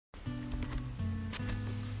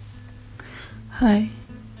Hi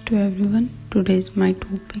to everyone. Today's my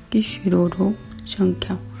topic is Shiro Roga,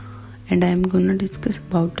 Shankhaka, and I am gonna discuss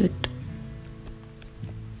about it.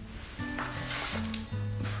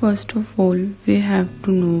 First of all, we have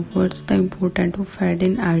to know what's the importance of head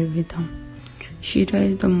in Ayurveda. Shira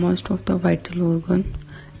is the most of the vital organ.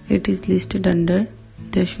 It is listed under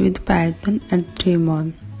Dashvid Payatan and 3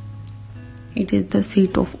 more. It is the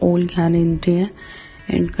seat of all Jnanendriya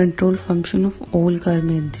and control function of all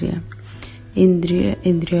Karmendriya. Indriya,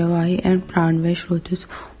 Indriyavai and Pranavai Shrutis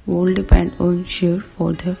all depend on Shir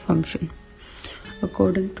for their function.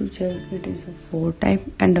 According to Charak, it is of 4 type,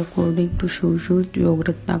 and according to Sushruta,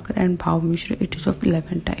 Yogratnakar and Bhav Mishra, it is of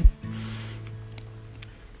 11 type.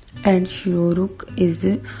 And Shiroroga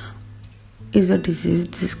is a disease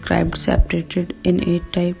described separated in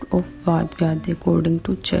 8 types of Vadvyadi according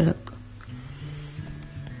to Charak.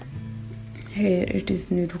 Here it is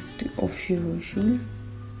Nirukti of Shiroshul,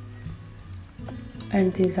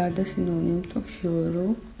 and these are the synonyms of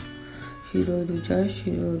Shiro, Shiroruja,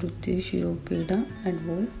 Shiroruti, Shiropeda, and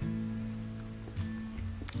all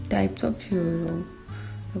types of Shiro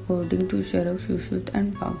according to Charak, Sushruta,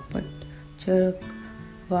 and Bhagavad. Charak,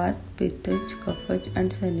 Vat, Pitaj, Kaphaja,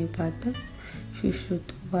 and Sannipataja.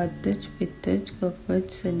 Sushruta, Vataj, Pitaj, Kaphaja,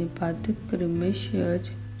 Sannipataja,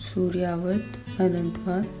 Kshayaja, Suryavarta,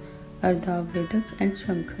 Anantavata, Ardhavabhedaka, and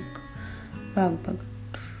Shankhaka. Bhagavad.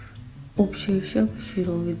 उपशेषक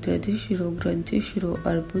शिरोविद्रति शिरोग्रंथि शिरो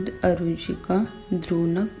अर्बुद अरुचिका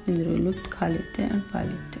द्रोणक इंद्रलुप्त खालित्य and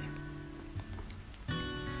palitya.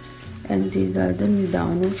 And these are the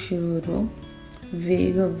nidan of Shiroroga.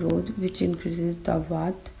 Vega Vrod, which increases the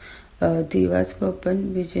vat,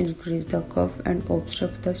 Divasvapan, which increases the cough and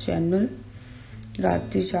obstructs the channel,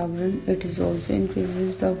 Ratri Jagran, it is also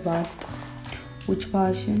increases the vat,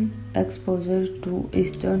 Uchbhashan, exposure to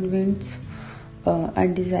eastern winds,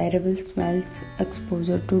 undesirable smells,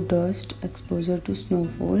 exposure to dust, exposure to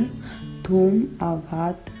snowfall, Dhum,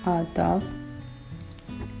 Aghat, Atap,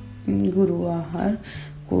 Guruahar,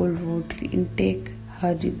 cold water intake,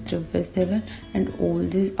 Haridravya seven, and all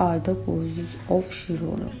these are the causes of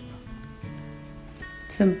Shiroroga.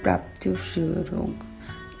 Samprapti of Shiroroga.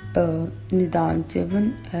 Nidan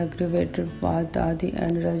seven, aggravated Vadadi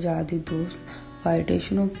and Rajadi dosh,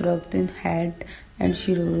 violation of Raktaj in head and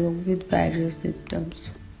Shiroroga with various symptoms.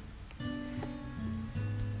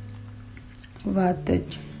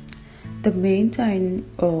 Vatika. The main sign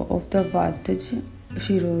of the Vatika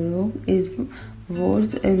Shiroroga is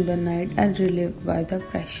wars in the night and relieved by the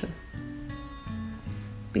pressure.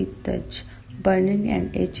 Pitaj. Burning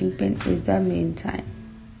and itching pain is the main sign.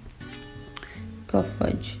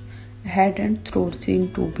 Kaphaja. Head and throat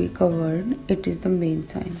seem to be covered. It is the main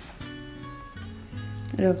sign.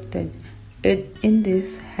 Raktaj. In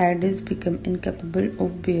this, head is become incapable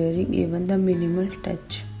of bearing even the minimal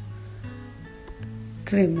touch.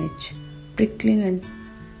 Crimage. Prickling and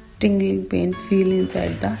tingling pain feel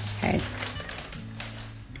inside the head.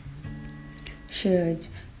 Kshayaja.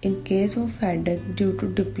 In case of headache due to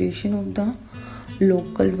depletion of the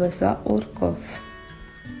local vasa or cough.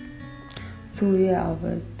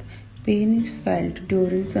 Suryavarta. Pain is felt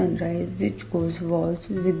during sunrise, which goes worse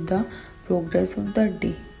with the progress of the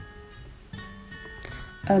day.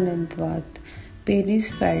 Anantavata. Pain is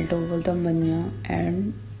felt over the manya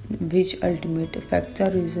and which ultimately affects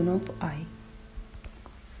the region of eye.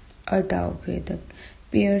 Ardhavabhedaka.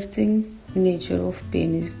 Piercing nature of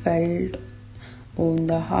pain is felt on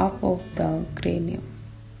the half of the cranium.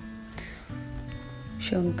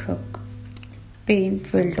 Shankhaka. Pain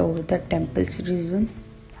felt over the temples region.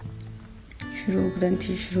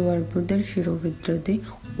 Shirogranthi, Shiroarbudal, Shirovidradi.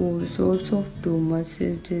 All sorts of tumors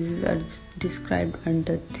diseases are described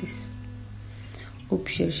under this.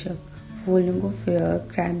 Upshirshak. Falling of hair,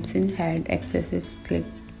 cramps in head, excessive sleep.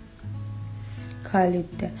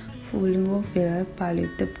 Khalitya. Falling of hair,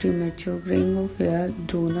 palitya, premature graying of hair,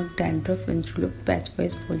 dronak, dandruff, interloop,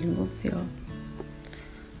 patchwise falling of hair.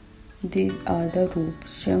 These are the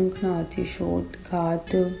roots: Shankhnati, Shod, Ghat,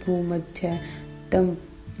 Bhumadhya,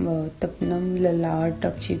 Tapnam, Lalar,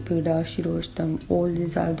 Takshipida, Shirostam. All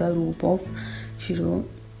these are the root of Shiro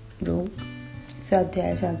Roga.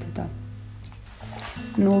 Sadhyaya Sadhata.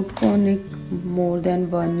 Not chronic more than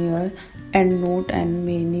 1 year and not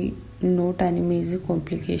any major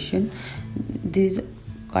complication. These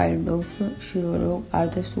kind of Shiroroga are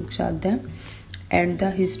the Sukshadya, and the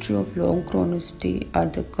history of long chronicity are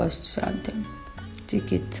the Kshayaja.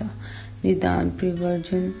 Chikitsa. Nidan,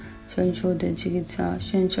 Prevention, Sanshodhan Chikitsa,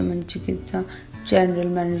 Shanshaman Chikitsa, general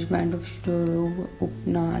management of Shiroroga,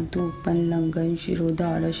 Upna, Dupan, Langan,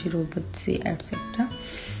 Shirodhara, Shirobhatsi, etc.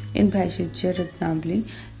 In Bhaishya Ratnavali,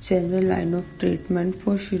 general line of treatment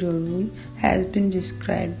for Shiroroga has been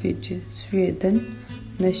described, which is Swedan,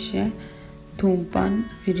 Nashya, Dhumpan,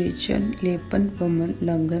 Virichan, Lepan, Vaman,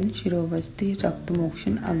 Langan, Shirovasti,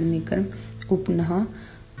 Raktamokshan, Agnikarm, Upnaha,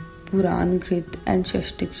 Puran, Grit, and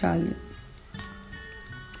Shashtik Shali.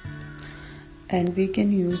 And we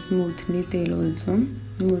can use Murthini Tel also.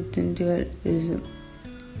 Murthini Tel is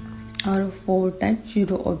are 4 types: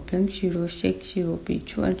 Shiro Oblong, Shiro Shek, Shiro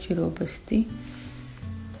Pichu, and Shiro Basti.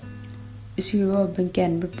 Shiro Oblong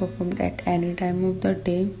can be performed at any time of the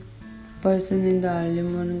day. Person in the early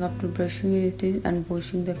morning after brushing his teeth and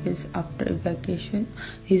washing the face after evacuation,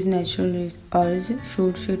 his natural urge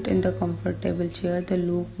should sit in the comfortable chair. The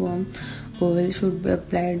lukewarm oil should be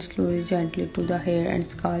applied slowly, gently to the hair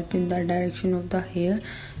and scalp in the direction of the hair.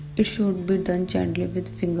 It should be done gently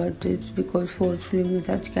with fingertips because forceful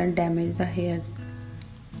massage can damage the hair.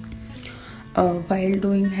 While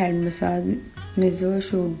doing hand massage, user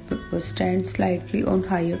should stand slightly on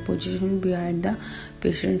higher position behind the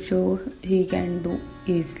patient so he can do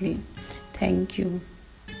easily. Thank you.